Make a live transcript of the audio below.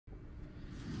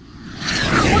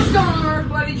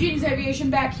Aviation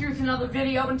back here with another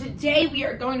video, and today we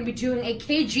are going to be doing a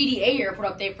Kgda airport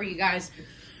update for you guys.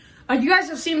 You guys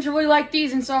have seemed to really like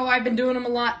these, and so I've been doing them a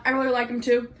lot. I really like them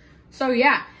too. So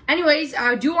yeah. Anyways,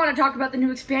 I do want to talk about the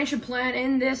new expansion plan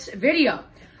in this video.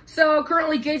 So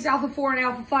currently, gates Alpha 4 and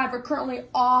Alpha 5 are currently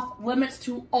off limits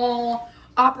to all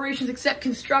operations except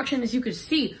construction. As you can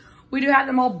see, we do have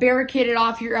them all barricaded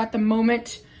off here at the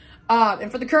moment. And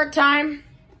for the current time,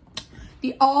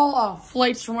 all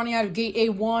flights are running out of gate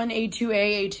A1,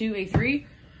 A2A, A2, A3.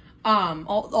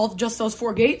 All just those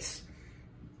 4 gates.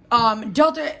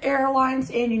 Delta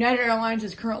Airlines and United Airlines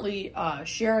is currently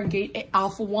sharing gate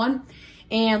Alpha 1.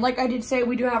 And like I did say,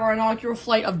 we do have our inaugural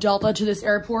flight of Delta to this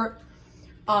airport.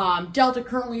 Delta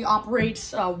currently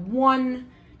operates one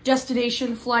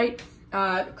destination flight.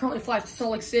 Currently flies to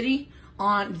Salt Lake City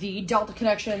on the Delta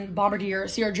Connection Bombardier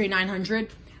CRJ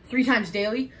 900 3 times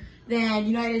daily. Then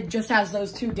United just has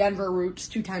those 2 Denver routes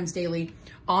 2 times daily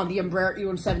on the Embraer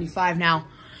E175 now.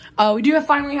 We do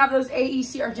finally have those AE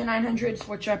CRJ 900s,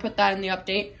 which I put that in the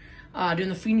update, doing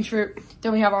the Phoenix route.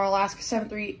 Then we have our Alaska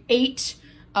 738,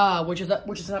 which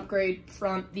is an upgrade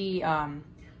from the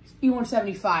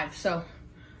E175. So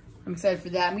I'm excited for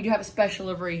that. And we do have a special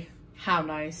livery. How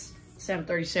nice.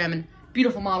 737.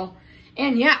 Beautiful model.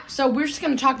 And yeah, so we're just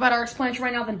going to talk about our expansion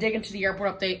right now, then dig into the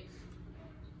airport update.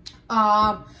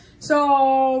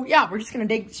 So yeah, we're just going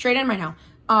to dig straight in right now.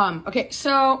 Okay,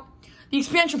 so the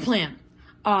expansion plan.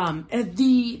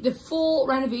 The full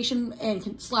renovation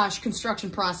and slash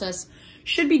construction process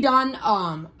should be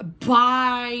done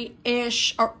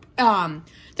by-ish, or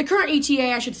the current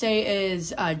ETA, I should say,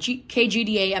 is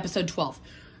Kgda episode 12.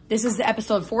 This is the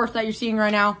episode 4 that you're seeing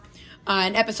right now,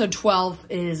 and episode 12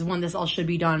 is when this all should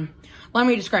be done. Let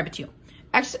me describe it to you.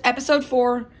 Episode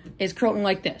 4 is currently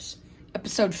like this.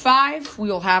 Episode 5, we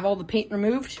will have all the paint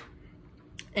removed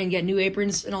and get new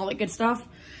aprons and all that good stuff.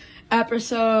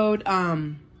 Episode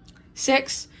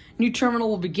 6, new terminal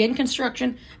will begin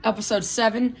construction. Episode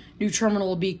 7, new terminal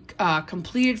will be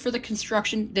completed for the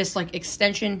construction. This like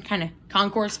extension kind of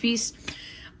concourse piece.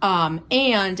 And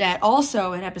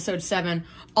also in episode 7,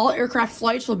 all aircraft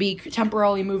flights will be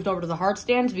temporarily moved over to the hard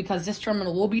stands because this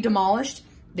terminal will be demolished.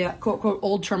 The quote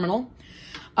old terminal.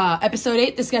 Episode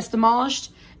 8, this gets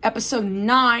demolished. Episode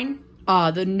 9,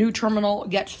 the new terminal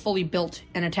gets fully built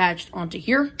and attached onto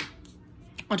here.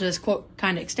 Onto this quote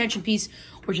kind of extension piece,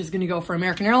 which is going to go for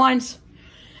American Airlines.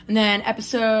 And then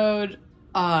episode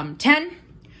 10,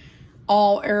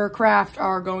 all aircraft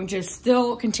are going to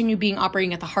still continue being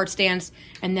operating at the hard stands.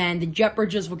 And then the jet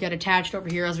bridges will get attached over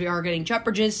here as we are getting jet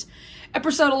bridges.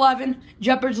 Episode 11,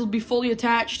 jet bridges will be fully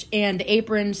attached and the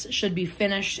aprons should be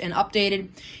finished and updated.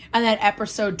 And then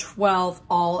episode 12,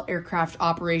 all aircraft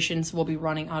operations will be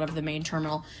running out of the main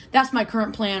terminal. That's my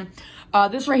current plan.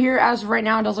 This right here, as of right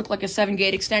now, does look like a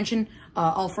 7-gate extension.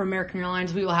 All for American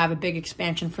Airlines. We will have a big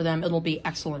expansion for them. It'll be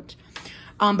excellent.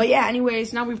 But yeah,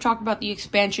 anyways, now we've talked about the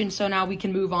expansion, so now we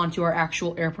can move on to our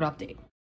actual airport update.